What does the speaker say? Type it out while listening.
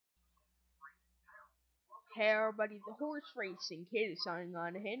Hey everybody, the Horse Racing Kid is signing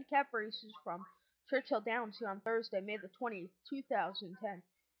on. Handicap races from Churchill Downs here on Thursday, May the 20th, 2010.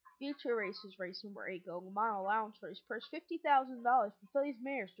 Feature races racing where 8 go mile allowance race. Purse $50,000 for fillies,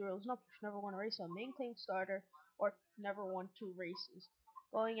 mares, drills, and uppers. Never won a race on main claim starter or never won 2 races.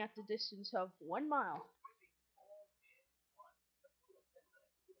 Going at the distance of 1 mile.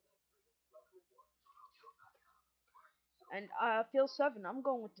 And field 7, I'm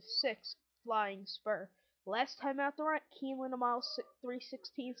going with the 6, Flying Spur. Last time out the right, Keeneland a mile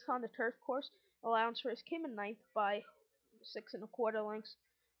 3/16 on the turf course. Allowance race came in ninth by 6 1/4 lengths.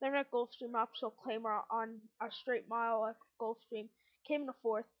 Then at Gulfstream, Optional Claimer on a straight mile at Gulfstream came in a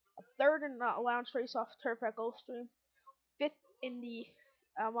fourth. A third in the allowance race off turf at Gulfstream. Fifth in the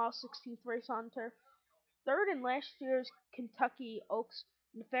mile 16th race on turf. Third in last year's Kentucky Oaks.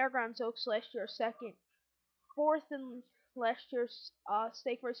 In the Fairgrounds Oaks last year, second. Fourth in last year's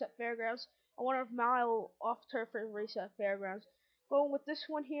stake race at Fairgrounds. And one of mile off turf race at Fairgrounds. Going with this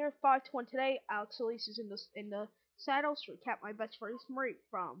one here, 5-1 today. Alex Elise is in the saddles. To recap my bets for race number 8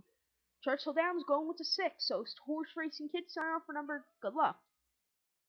 from Churchill Downs, going with the 6. So Horse Racing Kid sign off for number. Good luck.